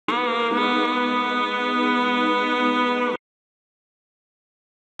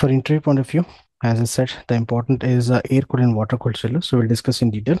For interview point of view, as I said, the important is air cooled and water cooled chiller. So we'll discuss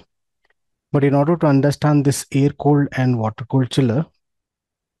in detail. But in order to understand this air cooled and water cooled chiller,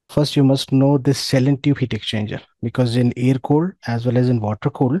 first you must know this shell and tube heat exchanger, because in air cooled as well as in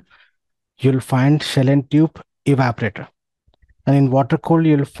water cooled, you'll find shell and tube evaporator. And in water cooled,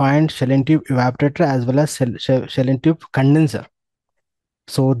 you'll find shell and tube evaporator as well as shell and tube condenser.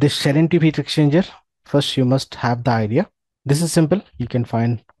 So this shell and tube heat exchanger, first you must have the idea. This is simple. You can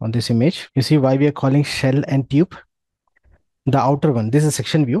find on this image. You see why we are calling shell and tube. The outer one, this is a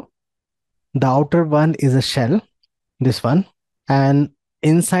section view. The outer one is a shell, this one, and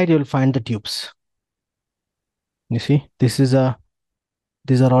inside you'll find the tubes. You see, these are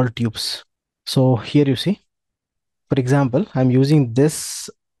all tubes. So here you see, for example, I'm using this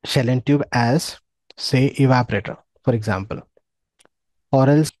shell and tube as, say, evaporator, for example, or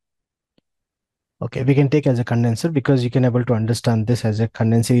else, okay, we can take as a condenser, because you can able to understand this as a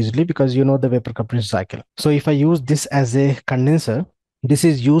condenser easily, because you know the vapor compression cycle. So if I use this as a condenser, this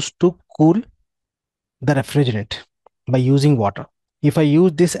is used to cool the refrigerant by using water. If I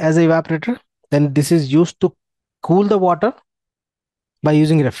use this as an evaporator, then this is used to cool the water by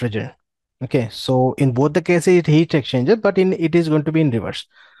using refrigerant. Okay, so in both the cases it heat exchanger, but in it is going to be in reverse.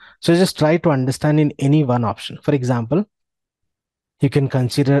 So just try to understand in any one option. For example, you can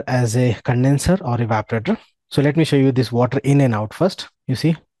consider as a condenser or evaporator. So let me show you this water in and out first. You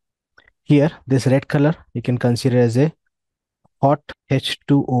see here, this red color you can consider as a hot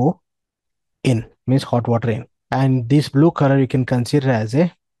H2O in, means hot water in. And this blue color you can consider as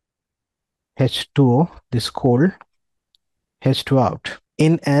a H2O, this cold, H2 out.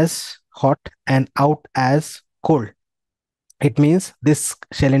 In as hot and out as cold. It means this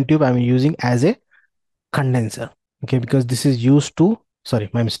shell and tube I'm using as a condenser. Okay, because this is used to, sorry,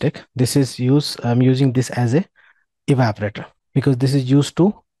 my mistake. This is used, I'm using this as a evaporator, because this is used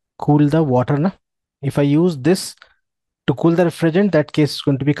to cool the water. Na? If I use this to cool the refrigerant, that case is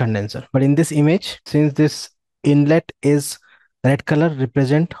going to be condenser. But in this image, since this inlet is red color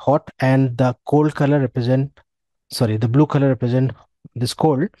represent hot and the cold color represent, sorry, the blue color represent this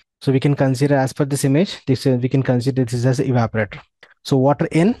cold. So we can consider, as per this image, this is, we can consider this as an evaporator. So water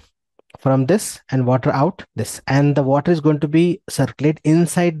in from this and water out this, and the water is going to be circulate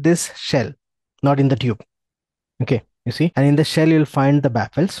inside this shell, not in the tube. Okay, you see, and in the shell you'll find the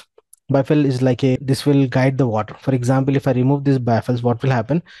baffles. Baffle is like a, this will guide the water. For example, if I remove these baffles, what will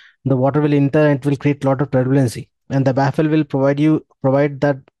happen? The water will enter and it will create a lot of turbulency, and the baffle will provide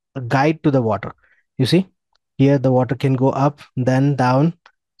that guide to the water. You see, here the water can go up, then down.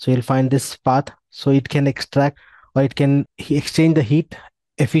 So you'll find this path, so it can extract or it can exchange the heat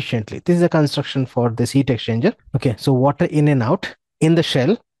efficiently. This is a construction for this heat exchanger. Okay, so water in and out in the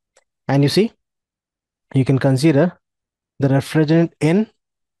shell, and you see, you can consider the refrigerant in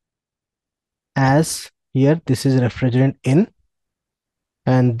as, here this is refrigerant in,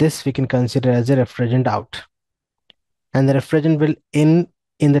 and this we can consider as a refrigerant out, and the refrigerant will in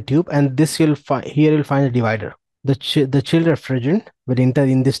the tube, and this you'll find, here you'll find a divider. The chill refrigerant will enter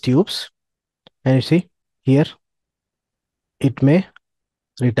in these tubes, and you see here it may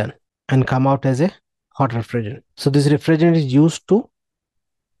return and come out as a hot refrigerant. So this refrigerant is used to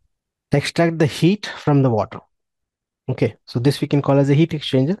extract the heat from the water. Okay, so this we can call as a heat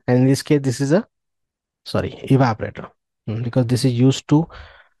exchanger, and in this case this is a, sorry, evaporator, because this is used to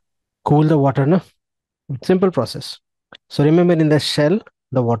cool the water. No? Simple process. So remember, in the shell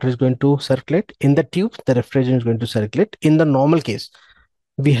the water is going to circulate, in the tube the refrigerant is going to circulate. In the normal case,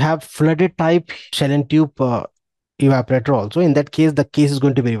 we have flooded type shell and tube evaporator also. In that case, the case is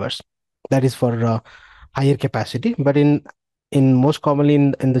going to be reversed. That is for higher capacity. But in most commonly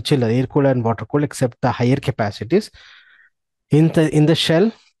in the chiller, air cooled and water cooled, except the higher capacities, in the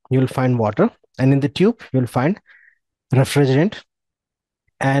shell you'll find water, and in the tube you'll find refrigerant,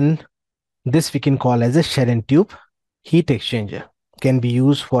 and this we can call as a shell and tube heat exchanger. Can be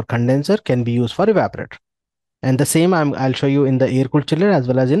used for condenser, can be used for evaporator. And the same I'll show you in the air cooled chiller as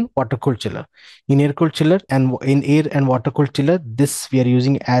well as in water cooled chiller. In air cooled chiller and in air and water cooled chiller, this we are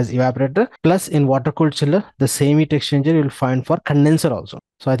using as evaporator. Plus in water cooled chiller, the same heat exchanger you'll find for condenser also.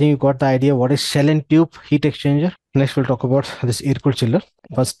 So I think you got the idea what is shell and tube heat exchanger. Next we'll talk about this air cooled chiller.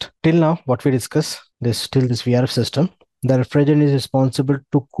 First, till now what we discuss, this VRF system, the refrigerant is responsible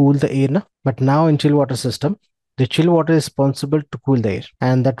to cool the air, but now in chill water system, the chill water is responsible to cool the air,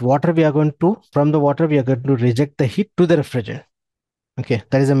 and that water we are going to, from the water we are going to reject the heat to the refrigerant. Okay,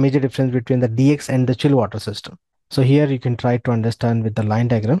 that is a major difference between the DX and the chill water system. So here you can try to understand with the line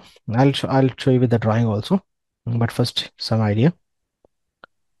diagram. I'll show you with the drawing also, but first some idea.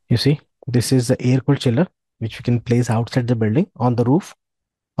 You see, this is the air cooled chiller which we can place outside the building on the roof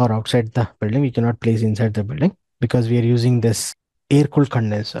or outside the building. We cannot place inside the building because we are using this air-cooled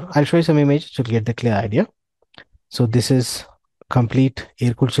condenser. I'll show you some images to get the clear idea. So this is complete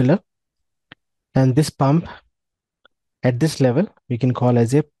air-cooled chiller, and this pump at this level we can call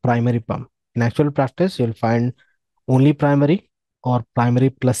as a primary pump. In actual practice, you'll find only primary or primary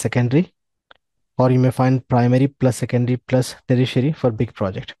plus secondary, or you may find primary plus secondary plus tertiary for big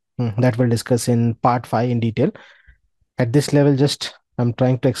project. That we'll discuss in part 5 in detail. At this level, just I'm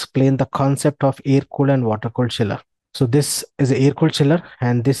trying to explain the concept of air cooled and water cooled chiller. So this is an air cooled chiller,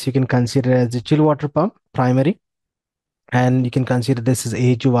 and this you can consider as a chill water pump primary, and you can consider this as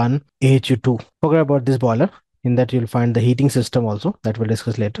AHU1, AHU2. Forget about this boiler. In that you'll find the heating system also that we'll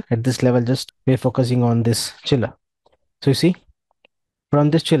discuss later. At this level, just we're focusing on this chiller. So you see, from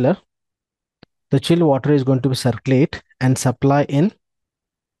this chiller, the chill water is going to circulate and supply in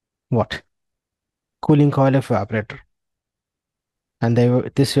what? Cooling coil of evaporator. And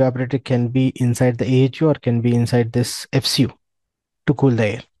this evaporator can be inside the AHU or can be inside this FCU to cool the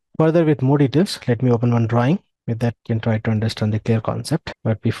air. Further, with more details, let me open one drawing. With that, you can try to understand the clear concept.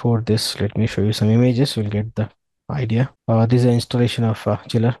 But before this, let me show you some images. You'll get the idea. This is an installation of a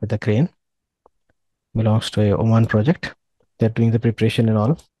chiller with a crane. Belongs to a Oman project. They're doing the preparation and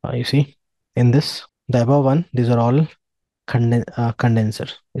all. You see, in this, the above one, these are all condenser.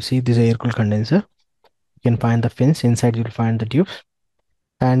 You see, this is air-cooled condenser. You can find the fins. Inside, you'll find the tubes.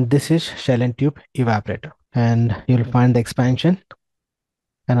 And this is shell and tube evaporator. And you'll find the expansion.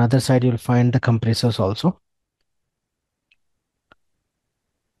 And other side, you'll find the compressors also.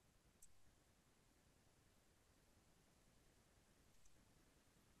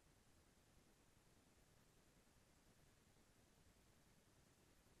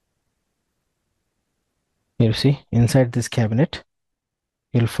 You see, inside this cabinet,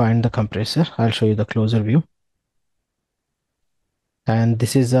 you'll find the compressor. I'll show you the closer view. And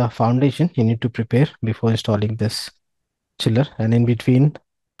this is a foundation you need to prepare before installing this chiller. And in between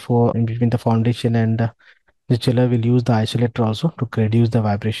the foundation and the chiller, will use the isolator also to reduce the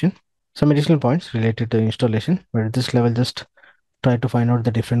vibration. Some additional points related to installation, but at this level, just try to find out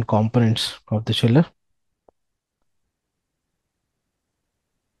the different components of the chiller.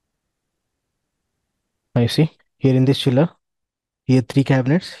 Now you see, here in this chiller, here 3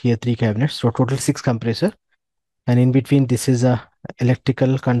 cabinets, here 3 cabinets, so total 6 compressor. And in between, this is a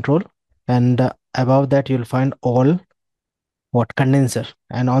electrical control, and above that you'll find all what condenser,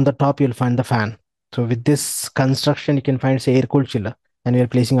 and on the top you'll find the fan. So with this construction, you can find say air cooled chiller, and we are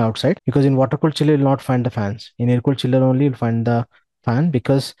placing outside, because in water cooled chiller you'll not find the fans. In air cooled chiller only you'll find the fan,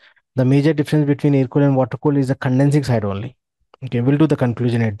 because the major difference between air cooled and water cooled is the condensing side only. Okay, we'll do the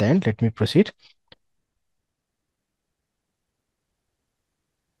conclusion at the end. Let me proceed.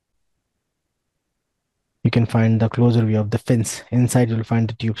 You can find the closer view of the fins. Inside you'll find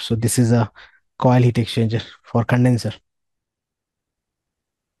the tube. So this is a coil heat exchanger for condenser.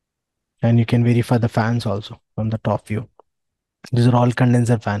 And you can verify the fans also from the top view. These are all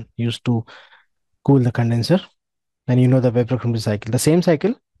condenser fan used to cool the condenser. And you know the vapor compressor cycle, the same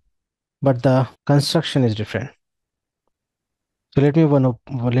cycle, but the construction is different. So let me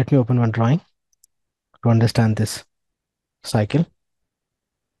open one drawing to understand this cycle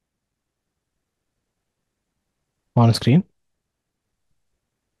on screen.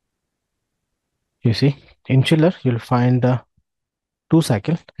 You see, in chiller you'll find 2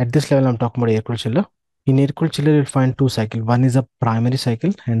 cycle. At this level, I'm talking about air cooled chiller. In air cooled chiller, you'll find 2 cycle. One is a primary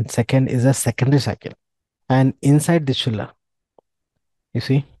cycle, and second is a secondary cycle. And inside the chiller, you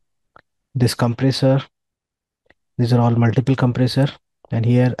see this compressor. These are all multiple compressor, and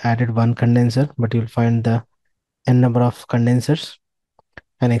here added one condenser, but you'll find the n number of condensers,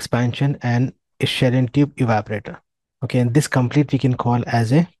 an expansion, and a shell and tube evaporator. Okay, and this complete we can call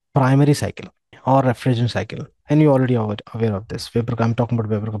as a primary cycle or refrigerant cycle. And you already are aware of this. I'm talking about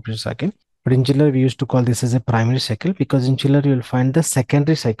vapor compressor cycle. But in chiller, we used to call this as a primary cycle, because in chiller, you will find the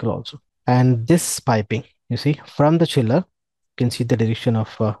secondary cycle also. And this piping, you see, from the chiller, you can see the direction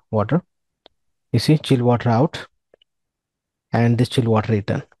of water. You see, chill water out, and this chill water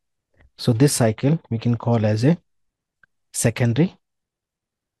return. So this cycle we can call as a secondary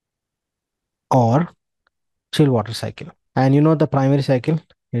or chill water cycle. And you know the primary cycle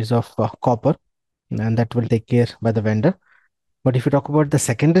is of copper, and that will take care by the vendor. But if you talk about the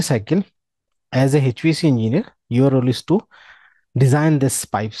secondary cycle, as a HVAC engineer, your role is to design this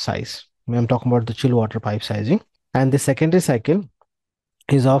pipe size. I'm talking about the chill water pipe sizing. And the secondary cycle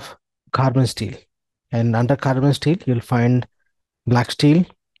is of carbon steel. And under carbon steel, you'll find black steel,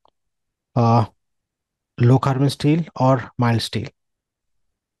 low carbon steel, or mild steel.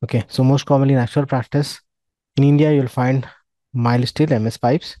 Okay, so most commonly in actual practice, in India, you'll find mild steel MS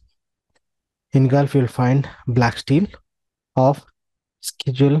pipes. In Gulf, you'll find black steel of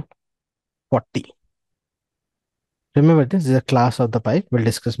schedule 40. Remember, this is a class of the pipe. We'll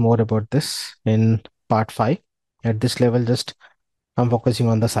discuss more about this in part 5. At this level, just I'm focusing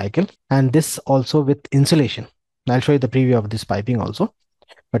on the cycle, and this also with insulation. I'll show you the preview of this piping also,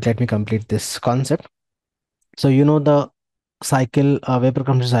 but let me complete this concept. So you know the cycle, vapor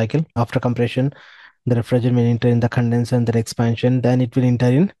compression cycle. After compression, the refrigerant will enter in the condenser and the expansion. Then it will enter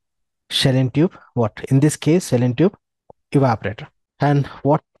in shell and tube. What in this case, shell and tube evaporator. And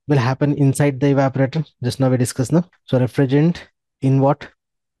what will happen inside the evaporator? Just now we discussed now. So refrigerant in what?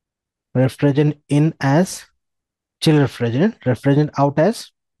 Refrigerant in as chill refrigerant, refrigerant out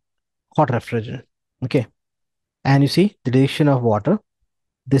as hot refrigerant. Okay. And you see the direction of water.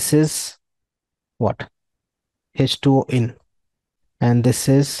 This is what? H2O in. And this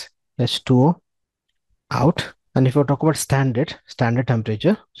is H2O out. And if you talk about standard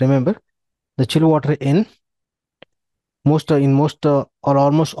temperature, remember the chill water in most or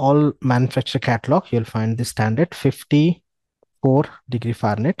almost all manufacturer catalog, you'll find the standard 54 degree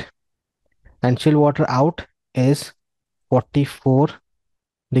Fahrenheit, and chill water out is 44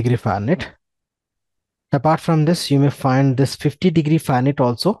 degree Fahrenheit. Apart from this, you may find this 50 degree Fahrenheit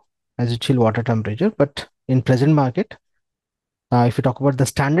also as a chill water temperature, but in present market, if you talk about the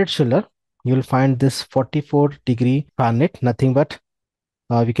standard chiller, you'll find this 44 degree Fahrenheit, nothing but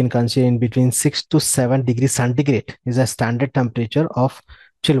we can consider in between 6 to 7 degrees centigrade is a standard temperature of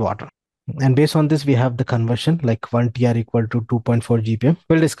chill water. And based on this, we have the conversion like 1 TR equal to 2.4 GPM.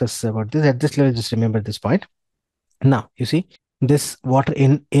 We'll discuss about this at this level. Just remember this point. Now, you see this water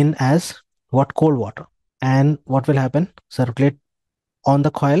in as what? Cold water. And what will happen? Circulate on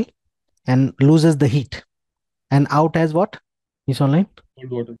the coil and loses the heat. And out as what? Is online?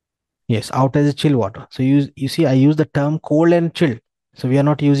 Cold water. Yes, out as a chill water. So you see, I use the term cold and chill. So we are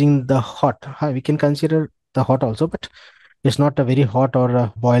not using the hot. We can consider the hot also, but it's not a very hot or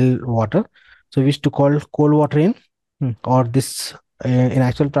a boiled water. So we used to call cold water in, or this in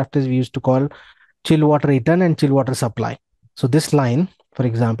actual practice we used to call chill water return and chill water supply. So this line, for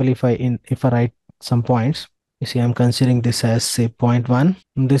example, if I write some points, you see I'm considering this as say 0.1,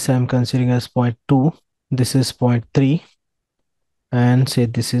 this I'm considering as 0.2, this is 0.3, and say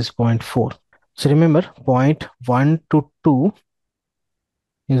this is 0.4. So remember 0.1 to 2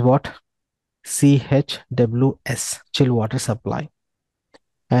 is what? CHWS, chill water supply.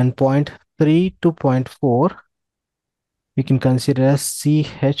 And 0.3 to 0.4 we can consider as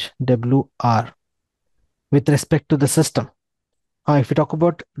CHWR with respect to the system. If we talk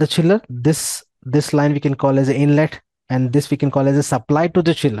about the chiller, this line we can call as an inlet, and this we can call as a supply to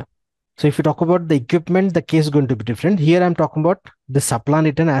the chiller. So if you talk about the equipment, the case is going to be different. Here I'm talking about the supply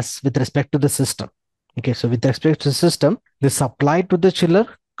return as with respect to the system. Okay, so with respect to the system, the supply to the chiller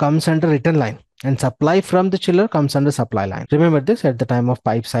comes under return line, and supply from the chiller comes under supply line. Remember this at the time of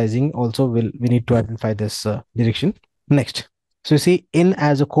pipe sizing. Also, we need to identify this direction. Next, so you see in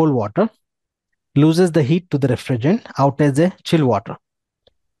as a cold water, loses the heat to the refrigerant, out as a chill water,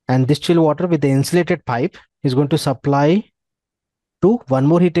 and this chill water with the insulated pipe is going to supply to one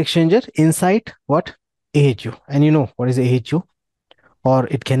more heat exchanger inside what? AHU. And you know what is AHU, or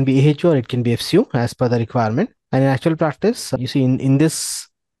it can be AHU or it can be FCU as per the requirement. And in actual practice, you see in this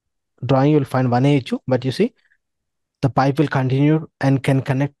drawing you'll find one AHU, but you see the pipe will continue and can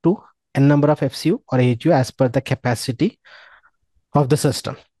connect to n number of FCU or AHU as per the capacity of the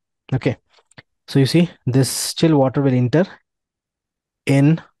system. Okay, so you see this chill water will enter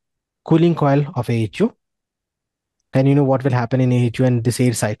in cooling coil of AHU, and you know what will happen in AHU and this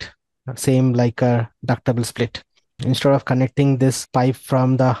air site, same like a ductable split. Instead of connecting this pipe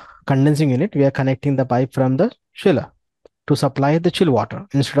from the condensing unit, we are connecting the pipe from the chiller to supply the chill water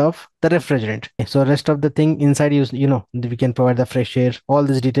instead of the refrigerant. So rest of the thing inside, you know we can provide the fresh air. All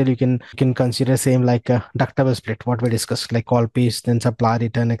this detail you can consider same like a ductable split, what we discussed, like call piece, then supply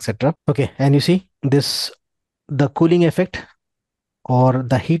return, etc. Okay, and you see this, the cooling effect or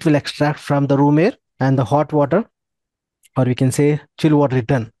the heat will extract from the room air, and the hot water, or we can say chill water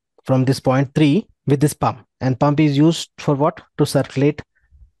return from this point 3 with this pump, and pump is used for what? To circulate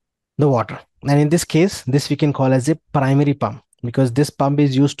the water. And in this case, this we can call as a primary pump, because this pump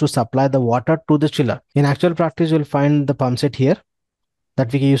is used to supply the water to the chiller. In actual practice, you'll find the pump set here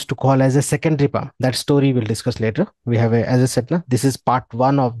that we used to call as a secondary pump. That story we'll discuss later. We have a, as I said, now this is part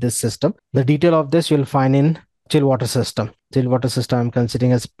 1 of this system. The detail of this you'll find in chill water system. Chill water system I'm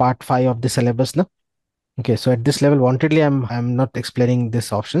considering as part 5 of the syllabus now. Okay, so at this level, wantedly, I'm not explaining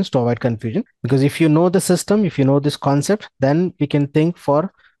these options to avoid confusion, because if you know the system, if you know this concept, then we can think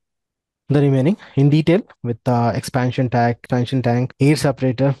for the remaining in detail with expansion tank, expansion tank, air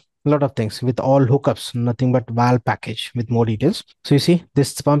separator, a lot of things with all hookups, nothing but valve package with more details. So you see,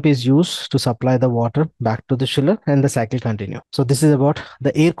 this pump is used to supply the water back to the chiller and the cycle continue. So this is about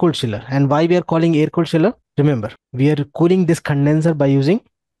the air cooled chiller. And why we are calling air cooled chiller? Remember, we are cooling this condenser by using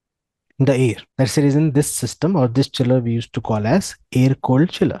the air. That's the reason this system or this chiller we used to call as air cooled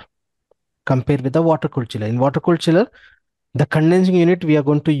chiller. Compared with the water cooled chiller. In water cooled chiller, the condensing unit we are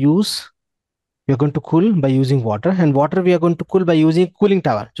going to cool by using water, and water we are going to cool by using cooling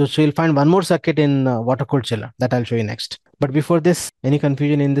tower. So you'll find one more circuit in water cooled chiller that I'll show you next. But before this, any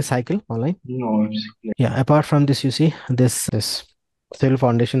confusion in this cycle online? No, it's clear. Yeah, apart from this, you see this civil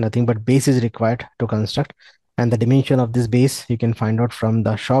foundation, nothing but base is required to construct. And the dimension of this base you can find out from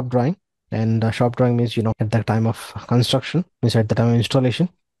the shop drawing. And the shop drawing means, at the time of construction, means at the time of installation.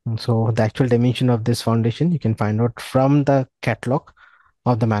 And so the actual dimension of this foundation you can find out from the catalog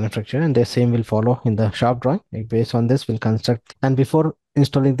of the manufacturer, and the same will follow in the shop drawing. Like, based on this, we'll construct. And before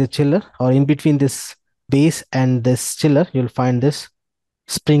installing the chiller, or in between this base and this chiller, you'll find this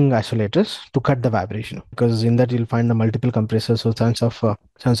spring isolators to cut the vibration, because in that you'll find the multiple compressors, so chance of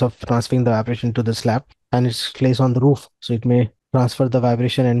transferring the vibration to the slab, and it's placed on the roof, so it may transfer the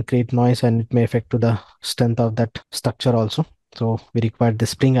vibration and create noise, and it may affect to the strength of that structure also. So we require the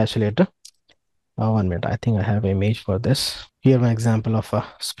spring isolator. 1 minute, I think I have an image for this. Here my example of a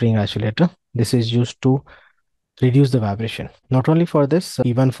spring isolator. This is used to reduce the vibration. Not only for this,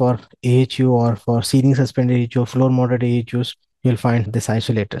 even for AHU or for ceiling suspended AHU, floor mounted AHUs, you'll find this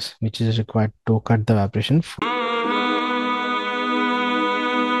isolators, which is required to cut the vibration.